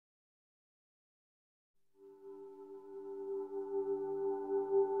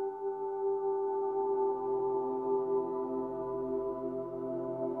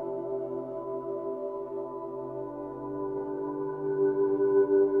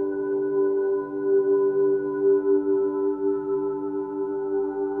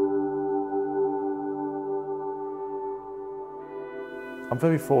I'm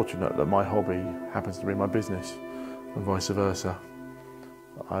very fortunate that my hobby happens to be my business and vice versa.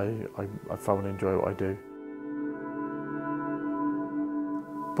 I thoroughly enjoy what I do.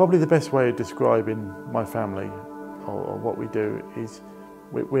 Probably the best way of describing my family or what we do is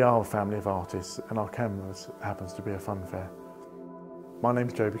we are a family of artists and our canvas happens to be a fun fair. My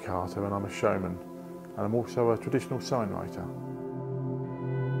name's Joby Carter and I'm a showman and I'm also a traditional sign writer.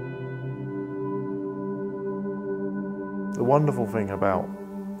 The wonderful thing about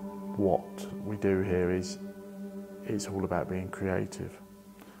what we do here is it's all about being creative.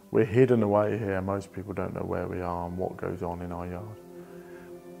 We're hidden away here, most people don't know where we are and what goes on in our yard.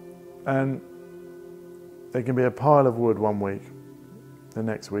 And there can be a pile of wood one week, the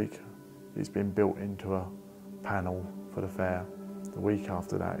next week it's been built into a panel for the fair, the week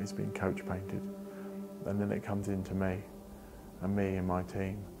after that it's been coach painted, and then it comes into me and my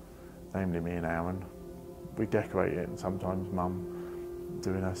team, namely me and Aaron. We decorate it and sometimes Mum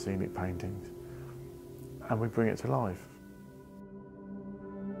doing her scenic paintings and we bring it to life.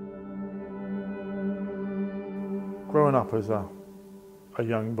 Growing up as a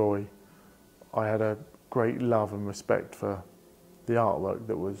young boy, I had a great love and respect for the artwork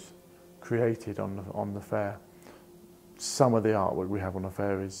that was created on the fair. Some of the artwork we have on the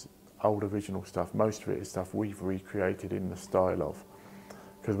fair is old original stuff. Most of it is stuff we've recreated in the style of,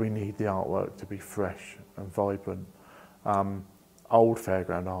 because we need the artwork to be fresh and vibrant. Old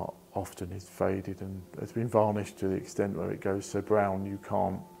fairground art often is faded and has been varnished to the extent where it goes so brown you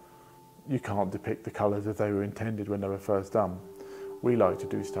can't depict the colours as they were intended when they were first done. We like to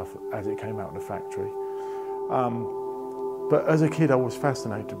do stuff as it came out of the factory. But as a kid I was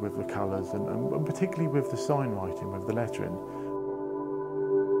fascinated with the colours and particularly with the sign writing, with the lettering.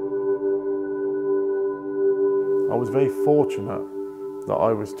 I was very fortunate that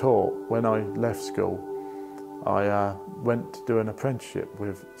I was taught when I left school. I went to do an apprenticeship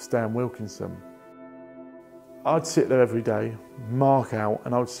with Stan Wilkinson. I'd sit there every day, mark out,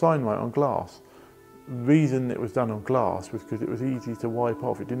 and I would sign write on glass. The reason it was done on glass was because it was easy to wipe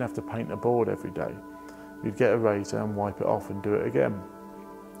off. You didn't have to paint a board every day. You'd get a razor and wipe it off and do it again.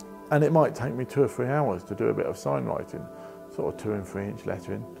 And it might take me 2 or 3 hours to do a bit of sign writing, sort of 2 and 3 inch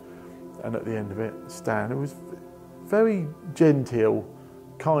lettering. And at the end of it, Stan, who was a very genteel,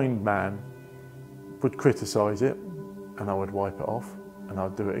 kind man, would criticise it and I would wipe it off and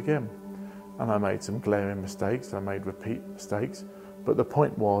I'd do it again. And I made some glaring mistakes, I made repeat mistakes, but the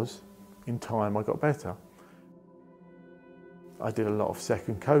point was, in time I got better. I did a lot of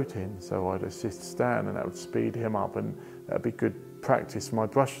second coating, so I'd assist Stan and that would speed him up and that'd be good practice for my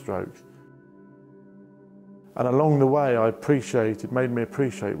brush strokes. And along the way it made me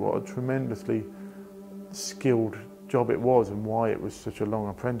appreciate what a tremendously skilled job it was and why it was such a long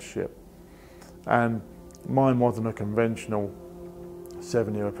apprenticeship. And mine wasn't a conventional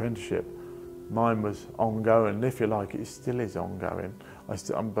 7-year apprenticeship. Mine was ongoing, and if you like, it still is ongoing.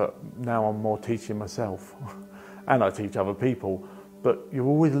 But now I'm more teaching myself, and I teach other people. But you're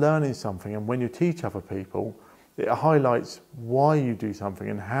always learning something, and when you teach other people, it highlights why you do something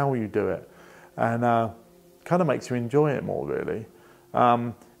and how you do it, and kind of makes you enjoy it more, really.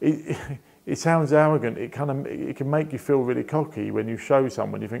 It sounds arrogant. It can make you feel really cocky when you show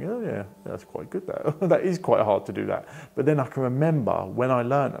someone. You think, oh yeah, that's quite good. That is quite hard to do that. But then I can remember when I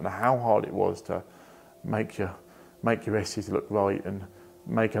learned and how hard it was to make your S's look right and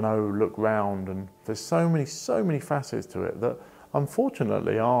make an O look round. And there's so many facets to it that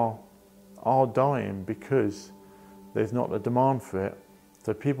unfortunately are dying because there's not the demand for it.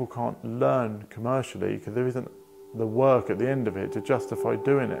 So people can't learn commercially because there isn't the work at the end of it to justify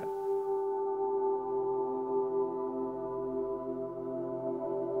doing it.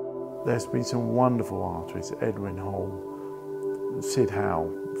 There's been some wonderful artists, Adrian, Sid Howe,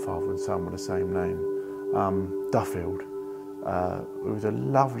 father and son with the same name, Duffield, who was a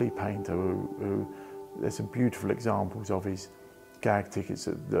lovely painter who there's some beautiful examples of his gag tickets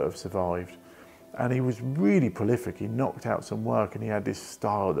that have survived. And he was really prolific. He knocked out some work and he had this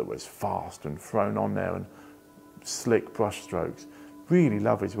style that was fast and thrown on there and slick brush strokes. Really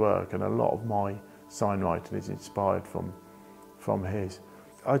love his work, and a lot of my sign writing is inspired from his.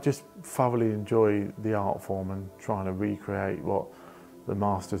 I just thoroughly enjoy the art form and trying to recreate what the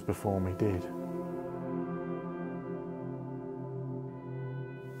masters before me did.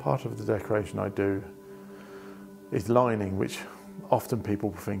 Part of the decoration I do is lining, which often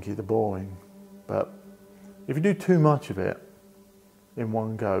people think is boring, but if you do too much of it in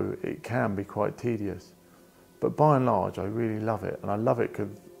one go, it can be quite tedious. But by and large, I really love it, and I love it because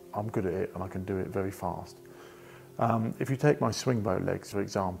I'm good at it and I can do it very fast. If you take my swing boat legs, for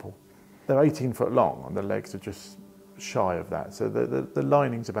example, they're 18 foot long and the legs are just shy of that. So the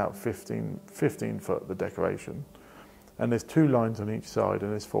lining's about 15 foot, the decoration. And there's 2 lines on each side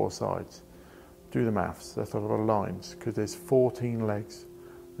and there's 4 sides. Do the maths, that's a lot of lines, because there's 14 legs.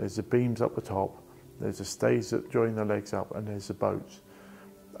 There's the beams up the top, there's the stays that join the legs up, and there's the boats.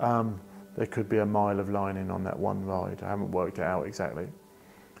 There could be a mile of lining on that one ride. I haven't worked it out exactly.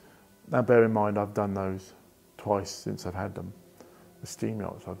 Now bear in mind, I've done those twice since I've had them. The steam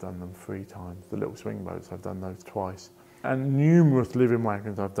yachts, I've done them 3 times. The little swing boats, I've done those twice. And numerous living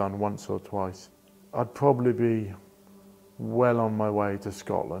wagons I've done once or twice. I'd probably be well on my way to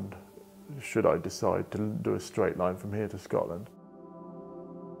Scotland, should I decide to do a straight line from here to Scotland.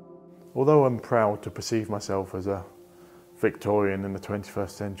 Although I'm proud to perceive myself as a Victorian in the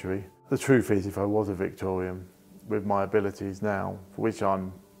 21st century, the truth is, if I was a Victorian with my abilities now, for which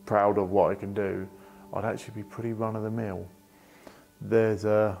I'm proud of what I can do, I'd actually be pretty run-of-the-mill. There's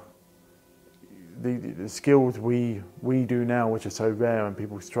the skills we do now, which are so rare and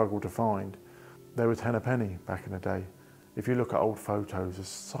people struggle to find, they were 10 a penny back in the day. If you look at old photos, the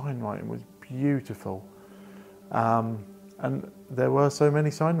sign writing was beautiful. And there were so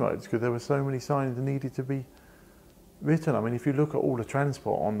many sign writers because there were so many signs that needed to be written. I mean, if you look at all the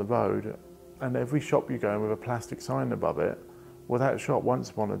transport on the road and every shop you go in with a plastic sign above it, well, that shop once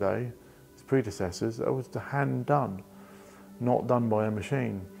upon a day, its predecessors, that was hand done, not done by a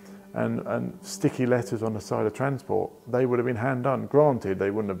machine. And sticky letters on the side of transport, they would have been hand done. Granted,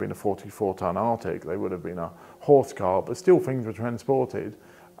 they wouldn't have been a 44-ton Arctic, they would have been a horse cart, but still things were transported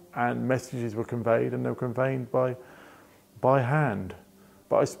and messages were conveyed, and they were conveyed by hand.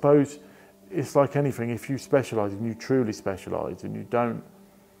 But I suppose it's like anything, if you specialise and you truly specialise and you don't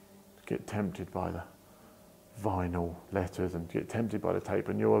get tempted by the vinyl letters and get tempted by the tape,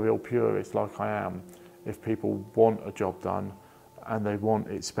 and you're a real purist like I am, if people want a job done and they want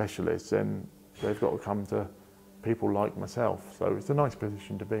its specialists, then they've got to come to people like myself. So it's a nice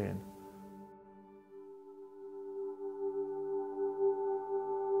position to be in.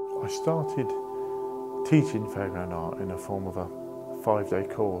 I started teaching Fairground art in a form of a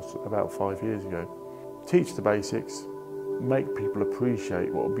 5-day course about 5 years ago. Teach the basics, make people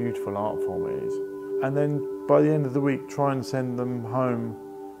appreciate what a beautiful art form it is, and then by the end of the week try and send them home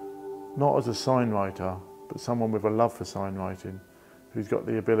not as a sign writer, but someone with a love for sign writing, who's got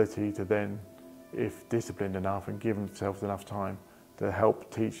the ability to then, if disciplined enough and give themselves enough time, to help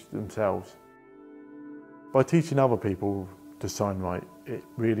teach themselves. By teaching other people to sign write, it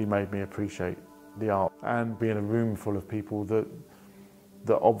really made me appreciate the art and be in a room full of people that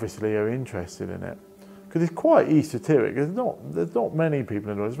obviously are interested in it. Because it's quite esoteric. There's not many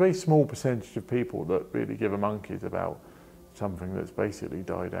people in the world. There's a very small percentage of people that really give a monkeys about something that's basically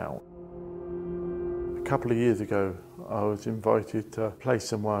died out. A couple of years ago, I was invited to place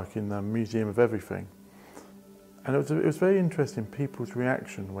some work in the Museum of Everything. And it was very interesting, people's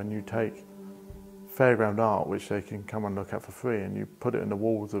reaction when you take Fairground art, which they can come and look at for free, and you put it in the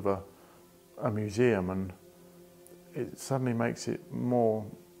walls of a museum, and it suddenly makes it more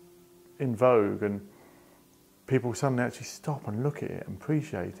in vogue, and people suddenly actually stop and look at it and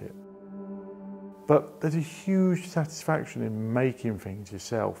appreciate it. But there's a huge satisfaction in making things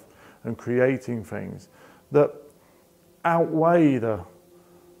yourself and creating things that outweigh the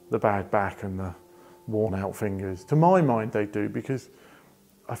bad back and the worn out fingers. To my mind they do, because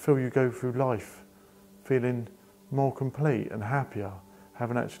I feel you go through life feeling more complete and happier,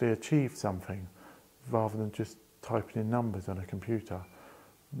 having actually achieved something, rather than just typing in numbers on a computer.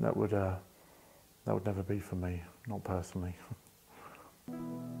 That would never be for me, not personally.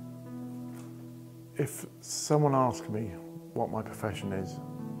 If someone asks me what my profession is,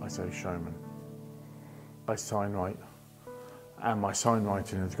 I say showman. I sign write, and my sign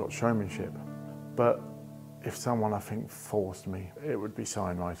writing has got showmanship. But if someone, I think, forced me, it would be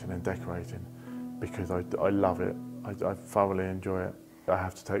sign writing and decorating, because I love it. I thoroughly enjoy it. I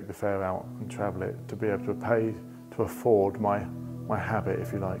have to take the fare out and travel it to be able to pay to afford my habit,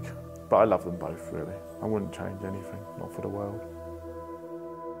 if you like. But I love them both, really. I wouldn't change anything, not for the world.